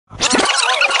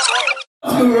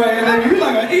dude right here, nigga. You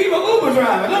like an evil Uber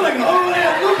driver. Not like an old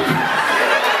ass Uber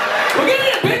driver. Well, get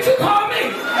in, bitch. You call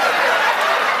me.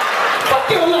 Fuck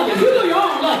your luggage. You do your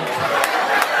own luggage.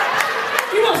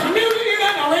 You want some music? You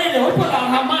got no radio. We put on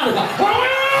harmonica.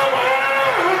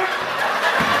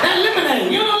 That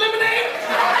lemonade. You know lemonade?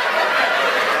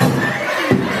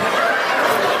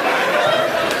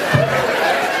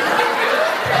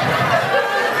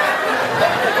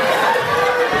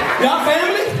 Y'all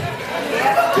family?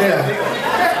 Yeah.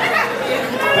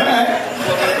 All right.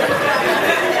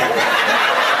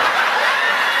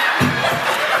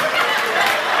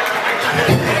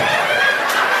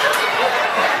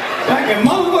 Back in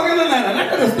motherfucking Atlanta. I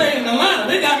could have stayed in Atlanta.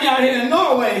 They got me out here in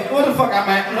Norway. Where the fuck I'm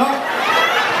at? North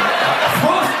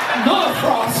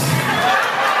Cross.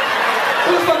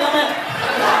 Where the fuck I'm at?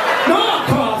 North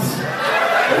Cross.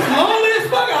 It's lonely as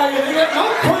fuck out here. Nigga. No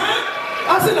crime.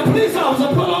 I seen a police officer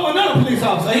pull over another police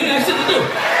officer. He ain't got shit to do.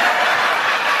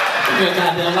 Get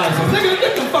goddamn license. Nigga,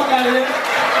 get the fuck out of here.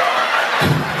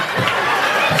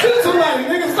 Shoot somebody,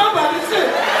 nigga. Somebody shit.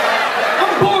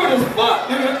 I'm bored as fuck,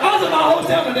 nigga. I was at my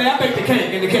hotel today. I baked the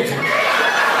cake in the kitchen. I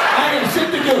ain't got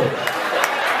shit to do.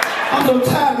 I'm so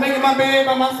tired of making my bed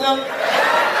by myself.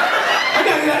 I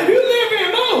gotta get out. If you live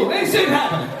here, move. Ain't shit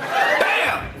happening.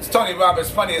 Damn! It's Tony Roberts,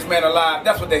 funniest man alive.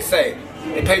 That's what they say.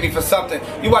 They pay me for something.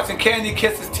 You watching Candy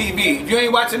Kisses TV. If you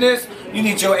ain't watching this, you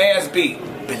need your ass beat.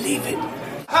 Believe it.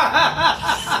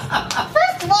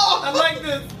 First of all, I like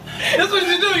this. That's what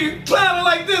you do. You clown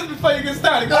like this before you get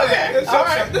started. Go ahead. This your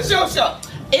show. This your show.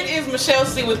 it is Michelle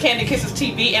C with Candy Kisses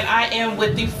TV, and I am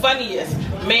with the funniest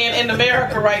man in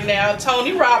America right now,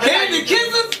 Tony Roberts. Candy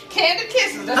Kisses? Candy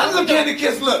Kisses. How does a candy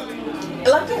kiss look?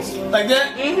 Like this. Like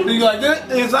that? Mm-hmm. Do you like this?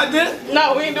 It's like this?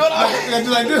 No, we ain't doing all You that. gotta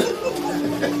do like this.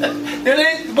 It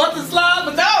ain't button slide,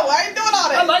 but No, I ain't doing all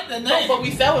that. I like that name. But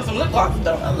we selling some lip glosses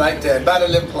though. I like that. Buy the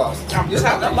lip gloss. I'm just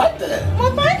I like that.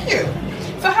 Well, thank you.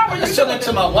 So how are you? I showed it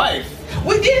to my wife.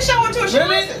 We did show it to her. She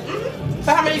Really? liked it. Mhm.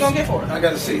 So how many you gonna get for it? I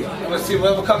gotta see. I'm gonna see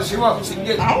whatever color she wants. She can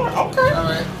get it. All right, okay. All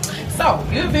right. So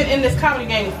you've been in this comedy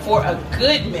game for a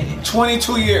good minute.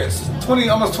 22 years.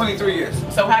 Almost 23 years.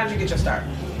 So how did you get your start?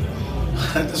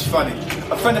 That's funny.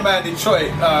 A friend of mine in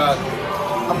Detroit,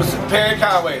 I'm Perry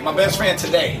Conway, my best friend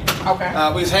today. Okay.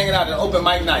 We was hanging out at an open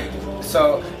mic night.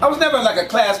 So I was never like a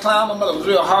class clown. My mother was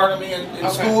real hard on me in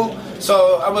school.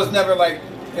 So I was never like,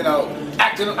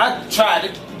 acting. I tried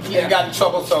it and got in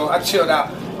trouble, so I chilled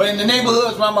out. But in the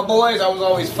neighborhoods around my boys, I was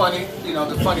always funny,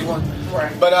 the funny one.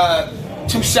 Right. But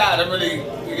too shy to really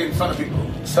get in front of people.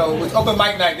 So with open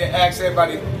mic night, they asked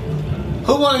everybody,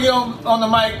 who want to get on the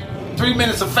mic, 3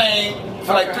 minutes of fame,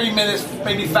 for like 3 minutes,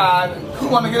 maybe 5, who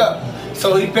want to get up?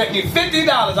 So he bet me $50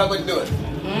 I wouldn't do it.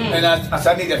 And I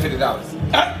said, I need that $50.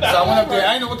 So I went up there,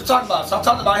 I didn't know what to talk about, so I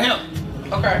talked about him.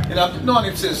 Okay. I've known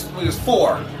him since we was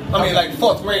 4. Like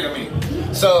 4th grade,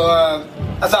 So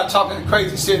I started talking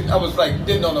crazy shit. I was like,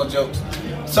 didn't know no jokes.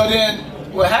 So then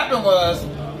what happened was,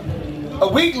 a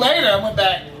week later I went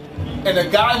back, and the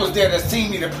guy was there that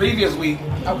seen me the previous week.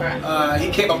 Okay.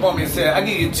 He came up on me and said, I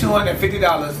give you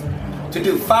 $250 to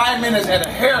do 5 minutes at a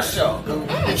hair show.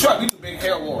 Detroit, we do big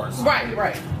hair wars.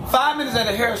 Right. 5 minutes at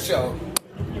a hair show.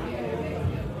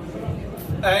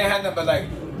 I ain't had nothing but like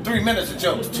 3 minutes of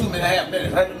jokes, 2.5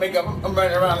 minutes. I had to make up, I'm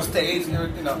running around the stage,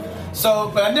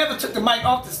 So, but I never took the mic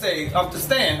off the stage, off the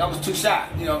stand. I was too shy,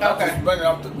 I was just running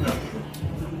off the,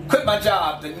 Quit my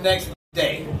job the next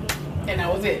day. And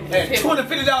that was it. And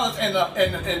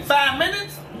 $250 in 5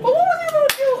 minutes? Well, what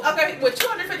was you gonna do? Okay, with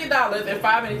 $250 in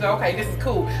 5 minutes, okay, this is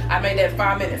cool. I made that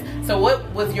 5 minutes. So what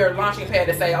was your launching pad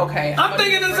to say, okay? I'm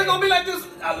thinking this is gonna be like this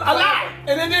a lot,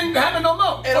 and it didn't happen no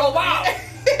more. For a while.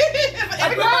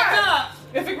 I quit my job.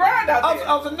 If it grind out there.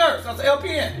 I was a nurse. I was an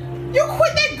LPN. You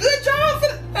quit that good job for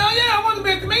Hell yeah, I wanted to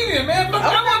be a comedian, man. Look,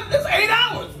 it's 8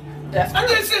 hours. That's I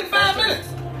true. did shit in 5 minutes.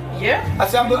 Yeah. I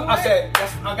said,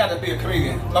 I got to be a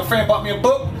comedian. My friend bought me a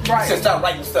book. Right. He said, start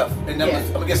writing stuff, and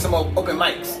I'm gonna get some more open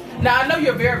mics. Now I know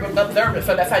you're very observant,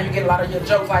 so that's how you get a lot of your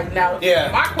jokes. Like now,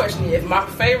 my question is, my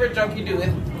favorite joke you do is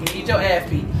you need your ass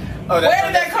beat. Where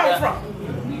did that come from?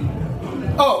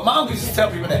 Oh, my uncle used to tell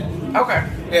people that. Okay.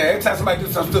 Yeah, every time somebody do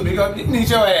something stupid, he goes, you need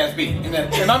your ass beat. And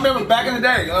I remember back in the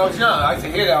day, when I was young, I used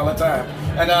to hear that all the time.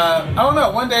 And I don't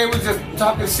know, one day we was just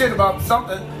talking shit about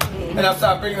something, and I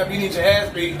started bringing up, you need your ass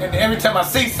beat. And every time I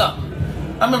see something,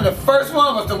 I remember the first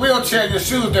one was the wheelchair, your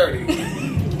shoes dirty.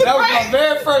 That was my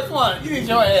very first one. You need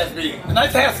your ass beat. And I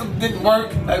used to have some didn't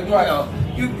work. Like,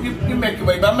 you make your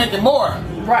way, but I'm making more.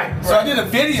 Right. So I did a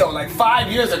video like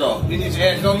 5 years ago. You need your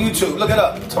ass on YouTube. Look it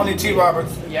up. Tony T.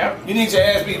 Roberts. Yeah. You need your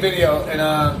ass beat video, and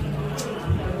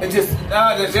it's just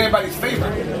it's everybody's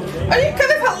favorite. Because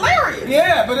it's hilarious. is.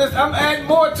 Yeah, but I'm adding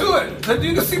more to it. Because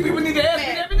you can see people need to ask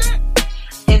me every day.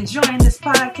 Enjoying this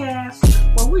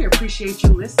podcast? Well, we appreciate you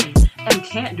listening and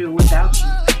can't do it without you.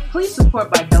 Please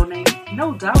support by donating.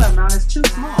 No dollar amount is too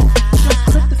small. Just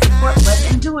click the support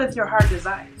button and do as your heart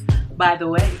desires. By the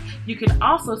way, you can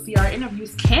also see our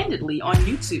interviews candidly on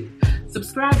YouTube.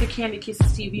 Subscribe to Candid Kisses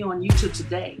TV on YouTube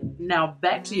today. Now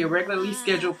back to your regularly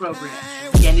scheduled program.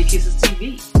 Candid Kisses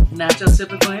TV. Not your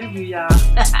typical interview, y'all.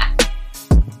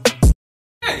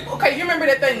 Okay, you remember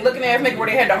that thing, Looking Ass Nigga, where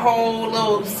they had the whole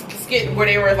little skit where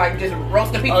they were like just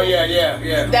roasting people? Oh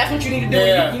yeah. That's what you need to do.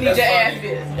 Yeah, you need your ass funny.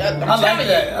 bit. I like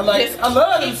that. I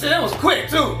love it. It was quick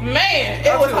too. Man,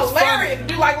 it was hilarious. Funny.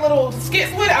 Do like little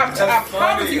skits with it. I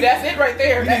promise you, that's it right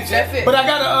there. That's it. But I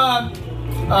got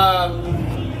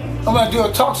I'm gonna do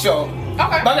a talk show.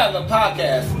 Okay. But I got a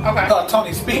podcast called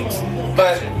Tony Speaks.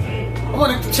 But I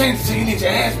want to change it to You Need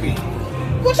Your Ass Beat.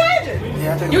 We'll change it.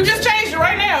 Yeah, I think you just changed it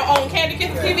right now on Candid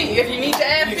Kisses TV. If you need your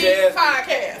ass beat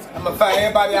podcast. I'm gonna find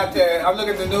everybody out there. I look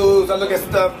at the news. I look at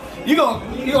stuff. You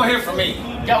gonna hear from me.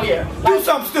 Oh yeah. Do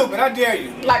something stupid. I dare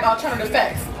you. Like alternative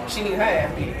facts. She needs her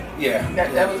ass beat. Yeah.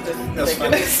 That was just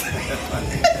ridiculous.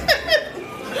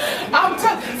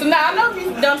 So now I know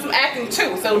you've done some acting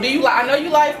too. So do you like? I know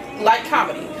you like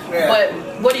comedy. Yeah.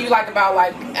 But what do you like about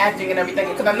like acting and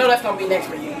everything? Because I know that's gonna be next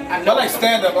for you. I like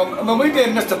stand up. When we did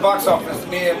Mr. Box Office,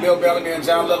 me and Bill Bellamy and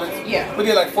John Lovitz, we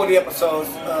did like 40 episodes.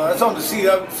 It's on the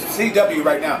CW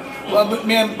right now. Well,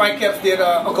 me and Mike Epps did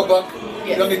Uncle Buck.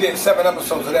 We only did 7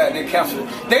 episodes of that and they canceled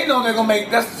it. They know they're gonna make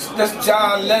that's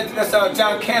John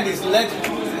Candy's legacy.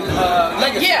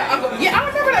 Yeah, I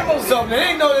remember that movie. So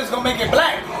they know they're gonna make it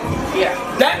black. Yeah.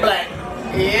 That black.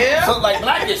 Yeah. So like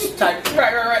blackish type.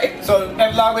 Right. So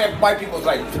a lot of white people's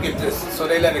like, forget this. So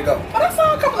they let it go. But I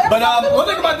saw a couple episodes. But one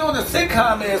thing about doing a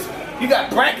sitcom is you got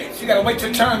brackets. You gotta wait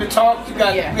your turn to talk. You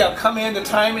gotta come in the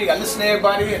timing. You gotta listen to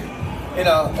everybody.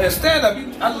 And stand up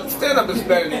is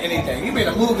better than anything. You be in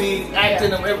a movie,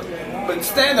 acting, or whatever. But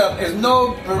stand up is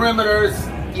no perimeters.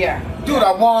 Yeah. Do what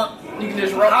I want. You can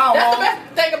just roll. That's the best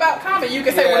thing about comedy. You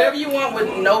can say whatever you want with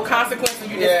no consequences.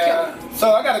 You just kill it.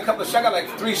 So I got I got like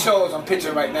 3 shows I'm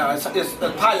pitching right now. It's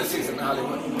the pilot season in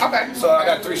Hollywood. Okay. So I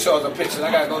got 3 shows I'm pitching.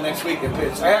 I gotta go next week and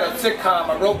pitch. I had a sitcom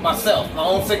I wrote myself, my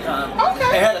own sitcom. Okay.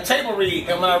 I had a table read,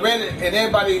 and when I read it, and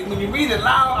everybody, when you read it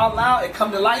out loud, it come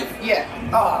to life. Yeah.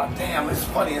 Oh damn, it's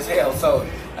funny as hell. So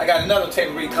I got another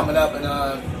table read coming up, and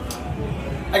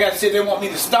I got to see if they want me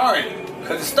to star in it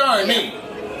because it's starring me.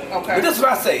 Okay. But this is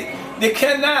what I say. They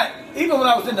cannot, even when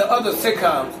I was in the other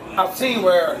sitcoms, I've seen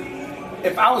where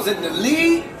if I was in the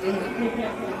lead,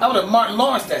 I would have Martin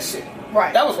Lawrence that shit.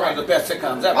 Right. That was one of the best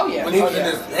sitcoms ever. Oh, yeah. When he was in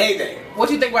his heyday. What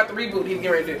do you think about the reboot he's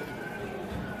getting ready to do?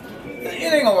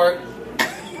 It ain't gonna work.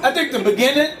 I think the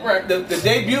beginning, the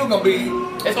debut, gonna be...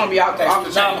 It's gonna be out there. Yeah,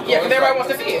 because everybody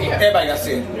wants to see it. Yeah. Everybody gotta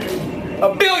see it.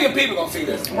 1 billion people gonna see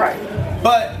this. Right.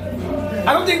 But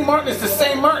I don't think Martin is the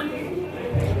same Martin.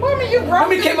 Well, I mean, you When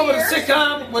we came up with a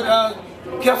sitcom with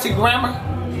Kelsey Grammer,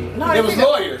 it was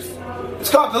lawyers. It's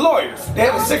called The Lawyers. They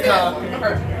had a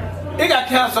sitcom. It got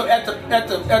canceled at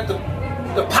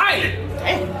the pilot.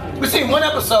 Damn. We seen one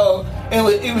episode, and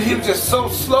he was just so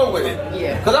slow with it.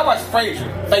 Yeah. Because I watched Frasier.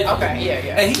 Okay.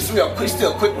 Yeah. And he's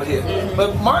still quick with his. Mm-hmm.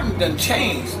 But Martin done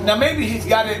changed. Now maybe he's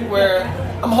got it where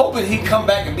I'm hoping he come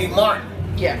back and be Martin.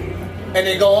 Yeah. And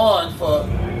they go on for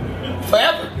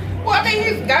forever. Well, I mean,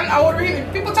 he's gotten older.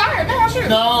 People tired now, sure.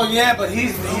 No, yeah, but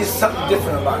he's something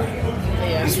different about it.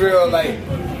 Yeah. He's real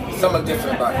something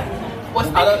different about it.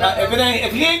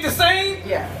 If he ain't the same,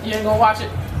 you ain't gonna watch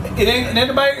it. It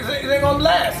ain't gonna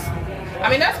last. I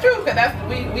mean, that's true because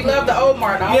we love the old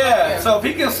Martin. Yeah. So if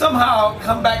he can somehow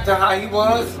come back to how he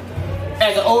was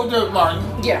as an older Martin.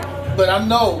 Yeah. But I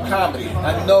know comedy.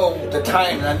 I know the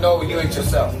time. I know you ain't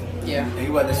yourself. Yeah. And he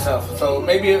wasn't himself. So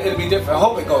maybe it'll be different. I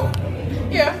hope it goes.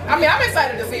 Yeah, I mean, I'm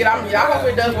excited to see it. I hope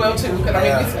it does well too.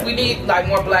 Because we need like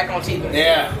more black on TV.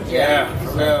 Yeah.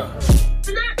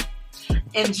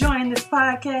 Enjoying this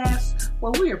podcast?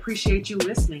 Well, we appreciate you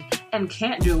listening and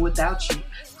can't do it without you.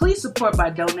 Please support by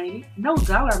donating. No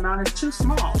dollar amount is too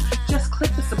small. Just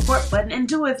click the support button and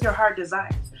do as your heart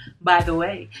desires. By the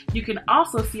way, you can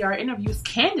also see our interviews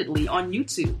candidly on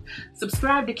YouTube.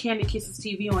 Subscribe to Candid Kisses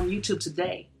TV on YouTube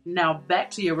today. Now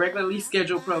back to your regularly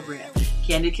scheduled program.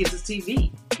 Candid Kisses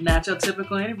TV. Not your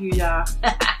typical interview, y'all.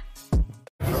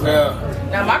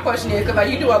 Now my question is, because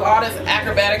you do all this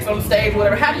acrobatics on stage,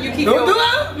 whatever. How do you keep your... Do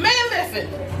that? Man, listen.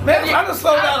 Man, I done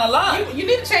slowed down a lot. You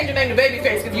need to change your name to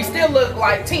Babyface because you still look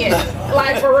like 10.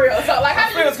 Like for real. So like, how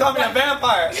my friends call me a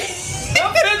vampire.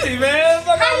 I'm 50, man.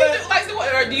 How you do?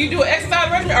 Like, do you do an exercise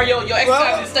regimen or your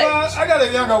exercise is stage? Well, I got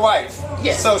a younger wife.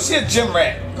 Yes. So she a gym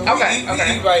rat. Okay.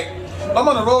 We eat right. I'm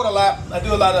on the road a lot.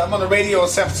 I'm on the radio in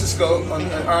San Francisco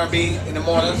on R&B in the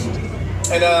mornings.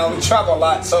 And we travel a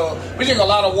lot. So we drink a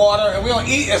lot of water and we don't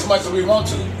eat as much as we want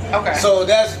to. Okay. So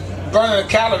that's burning a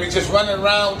calorie, just running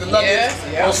around with the luggage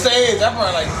on stage. I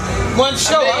burn like one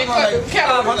show. I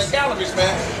burn like 500 calories,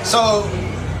 man. So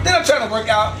then I'm trying to work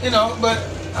out, but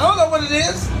I don't know what it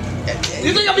is.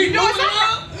 You think I'll be doing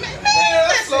around? Man,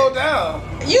 I slow down.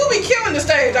 You be killing the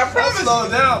stage, I promise. I slow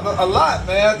down, but a lot,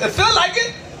 man. It feel like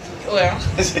it. Well,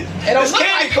 it's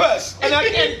Candy Crush. And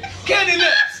Candy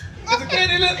Lips. Is it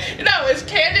Candy Lips? No, it's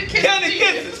Candy Kisses. Candy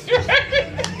Kisses.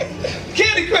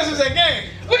 Candy Crush is that game.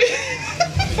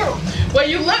 Well,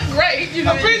 you look great. You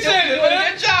appreciate it,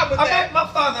 man. Good job with that. My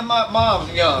father and my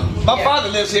mom's young. My father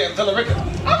lives here in Villa Rica.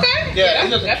 Okay. Yeah, he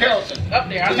lives in Carrollton. Up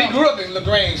there. He grew up in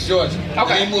LaGrange, Georgia.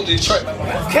 Okay. And he moved to Detroit.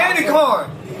 Candy corn.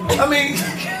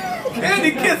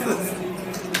 Candy Kisses.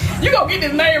 You gonna get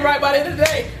this name right by the end of the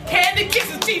day. Candy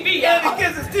Kisses TV. Candy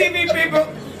Kisses TV, people.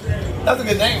 That's a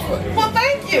good name for it. Well,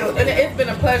 thank you. And it's been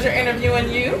a pleasure interviewing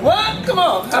you. What? Come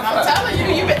on. I'm telling you,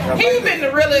 he's been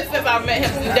the realest since I met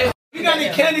him today. You got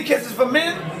any Candy Kisses for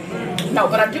men? No,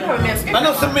 but I do have a men's skincare. I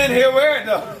know some men here wear it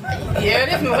though. Yeah, it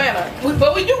is in Atlanta.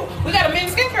 But we do. We got a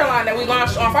men's skincare line that we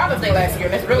launched on Father's Day last year.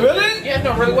 And it's really good. Yeah, it's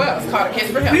doing really well. It's called A Kiss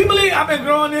for Him. Do you believe I've been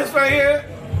growing this right here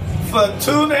for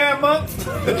 2.5 months?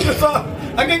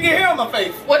 I can get hair on my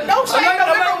face. Well, no shade.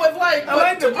 I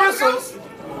like the bristles.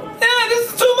 Yeah,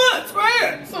 this is 2 months right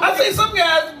here. So I see some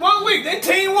guys 1 week, they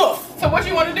Teen Wolf. So what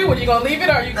you want to do? Are you going to leave it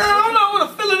or are you? I don't know, I want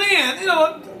to fill it in.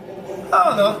 I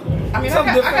don't know. I mean, I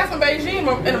got some Beijing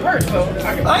in a purse, so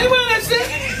I ain't wearing that shit.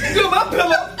 You my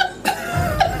pillow.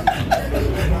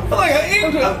 I'm like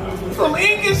some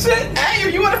ink and shit. Hey,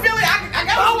 if you want to feel it, I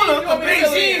got I want a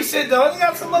Beijing shit though. I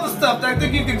got some other stuff that I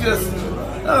think you can just,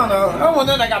 I don't know. I don't want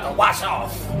nothing I got to wash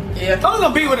off. Yeah. I'm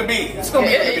gonna be what it be. It's gonna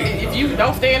be what it be. If you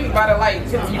don't stand by the light,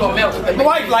 you gonna melt it. My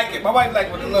wife like it. My wife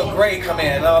like when the little gray come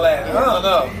in and all that. I don't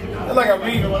know. It's like I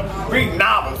read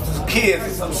novels, just kids or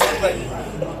some shit.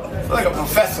 Like a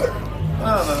professor.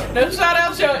 I don't know. Now shout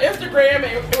out to your Instagram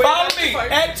and follow me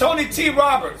at Tony T.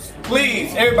 Roberts.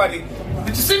 Please, everybody. Did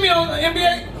you see me on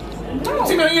NBA? No.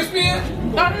 See me on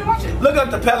ESPN? No, I didn't watch it. Look up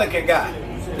the Pelican guy.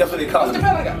 That's what they call him. What's the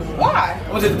Pelican guy? Why?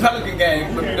 I was at the Pelican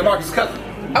game with DeMarcus Cousins.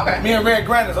 Okay. Me and Red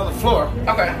Grant is on the floor.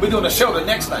 Okay. We're doing a show the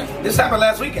next night. This happened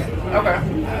last weekend.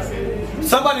 Okay.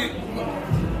 Somebody,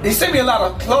 he sent me a lot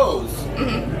of clothes.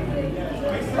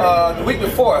 The week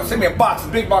before, sent me a box, a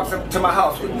big box to my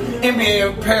house with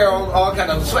NBA apparel, all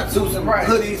kind of sweatsuits and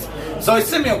hoodies. So he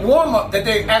sent me a warm-up that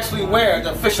they actually wear,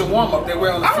 the official warm-up they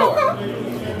wear on the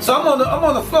floor. So I'm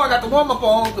on the floor, I got the warm-up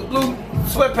on, the blue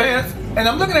sweatpants, and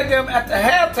I'm looking at them at the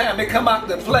halftime. They come out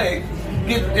to play,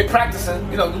 they're practicing,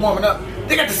 warming up.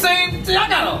 They got the same thing I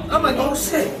got on. I'm like, oh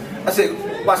shit. I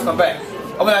said, watch my back.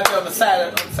 I went out there on the side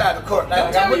of the court.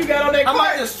 Don't tell me you got on that court. I'm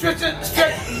out there stretching.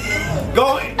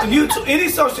 Go YouTube, any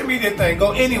social media thing,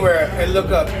 go anywhere and look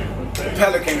up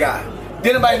Pelican guy.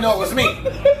 Did anybody know it was me?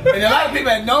 And a lot of people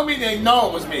that know me, they know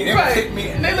it was me. They would hit me.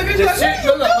 And they look at you like,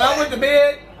 look, when I went to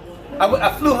bed, I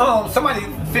flew home. Somebody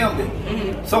filmed it.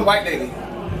 Mm-hmm. Some white lady.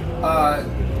 I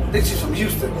think she's from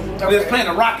Houston. Okay. They was playing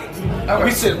the Rockets. Okay.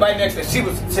 We sit right next to her. She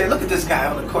was saying, look at this guy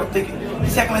on the court thinking,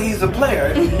 he's acting like he's a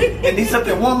player. And he's up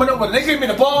there warming up. And they gave me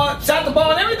the ball, shot the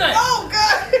ball and everything. Oh,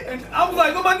 God. And I was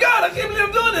like, oh, my God, I can't believe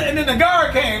I'm doing it. And then the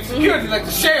guard came, security, like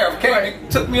the sheriff came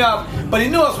and took me off. But he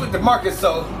knew I was with DeMarcus,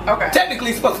 so technically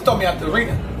he's supposed to throw me out the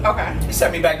arena. Okay. He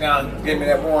set me back down, gave me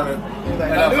that warning. And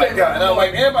I was like, God. And I was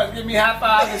like, everybody's giving me high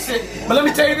fives and shit. But let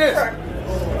me tell you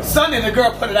this. Sunday, the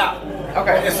girl put it out.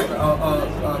 Okay. On Instagram,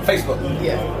 on Facebook.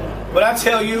 Yeah. But I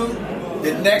tell you,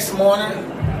 the next morning,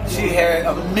 she had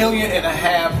 1.5 million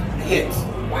hits,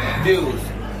 views.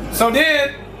 So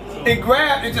then,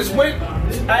 it just went.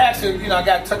 I actually, I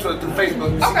got in touch with her through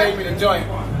Facebook. She gave me the joint.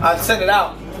 I sent it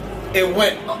out. It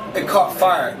went. It caught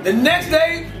fire. The next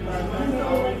day,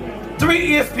 3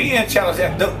 ESPN channels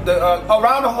had the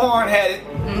Around the Horn had it.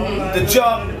 Mm-hmm. The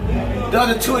Jump. The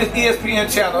other 2 ESPN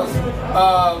channels.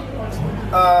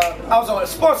 I was on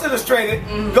Sports Illustrated,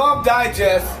 Golf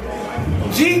Digest,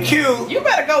 GQ. You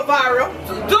better go viral.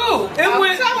 Dude, it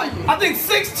went, I think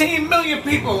 16 million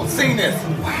people seen this.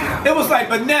 Wow. It was like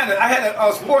banana. I had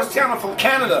a sports channel from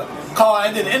Canada call.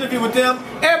 I did an interview with them.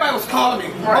 Everybody was calling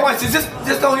me. My wife said,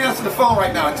 just don't answer the phone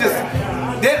right now.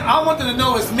 Then I want them to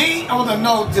know it's me. I want them to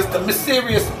know just the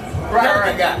mysterious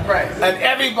Pelican guy. Right. And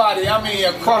everybody,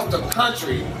 across the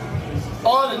country,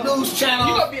 all the news channels.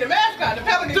 You gonna be the mascot, the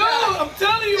Pelican guy. Dude, I'm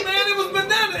telling you, man, it was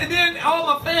banana. And then all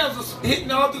my fans was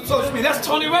hitting all through social media. That's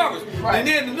Tony Roberts. Right. And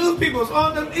then the news people was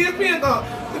on the ESPN going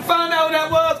to find out who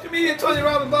that was, comedian Tony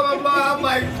Roberts, blah, blah, blah. I'm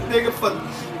like, nigga, fuck.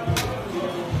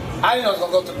 I didn't know it was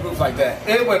going to go to the roof like that.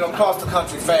 It went across the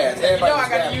country fast. Everybody I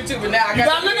got the YouTube and now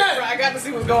I got to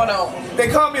see what's going on. They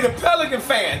call me the Pelican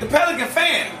fan. The Pelican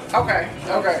fan. Okay.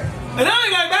 And I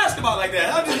ain't got basketball like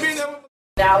that. I'm just being there.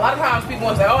 Now, a lot of times people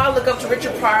want to say, oh, I look up to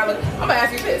Richard Pryor. I'm going to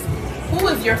ask you this. Who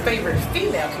is your favorite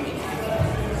female comedian?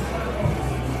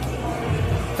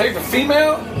 Favorite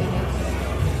female?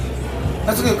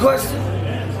 That's a good question.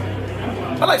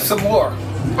 I like some more.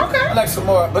 Okay. I like some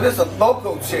more, but it's a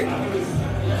local chick.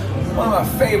 One of my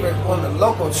favorite, one of the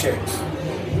local chicks.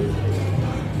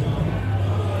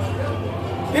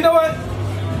 You know what?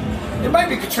 It might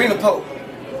be Katrina Pope.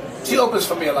 She opens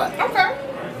for me a lot. Okay.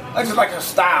 I just like her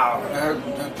style and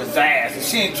her pizzazz. And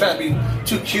she ain't trying to be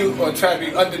too cute or trying to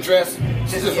be underdressed.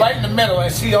 She's just right in the middle,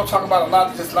 and she don't talk about a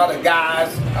lot of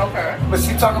guys. Okay. But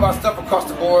she talk about stuff across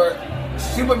the board.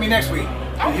 She with me next week.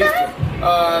 Okay.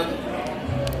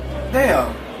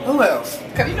 Damn. Who else?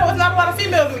 Because you know, it's not a lot of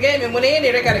females in the game, and when they're in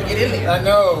there, they got to get in there. I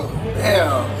know.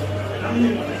 Damn.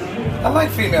 I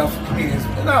like female comedians.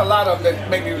 There's not a lot of them that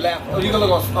make me laugh. Oh, you can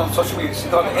look on social media. She's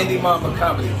called the Indie Mama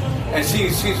Comedy. And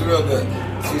she's real good.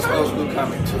 She's old school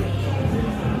comedy too.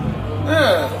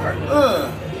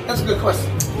 That's a good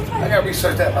question. I gotta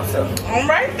research that myself. All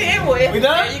right then, well, we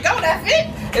done? There you go, that's it.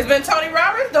 It's been Tony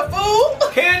Roberts, the Fool.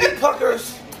 Candy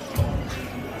Puckers.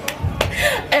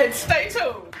 And stay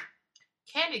tuned.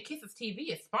 Candid Kisses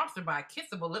TV is sponsored by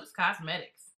Kissable Lips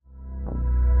Cosmetics.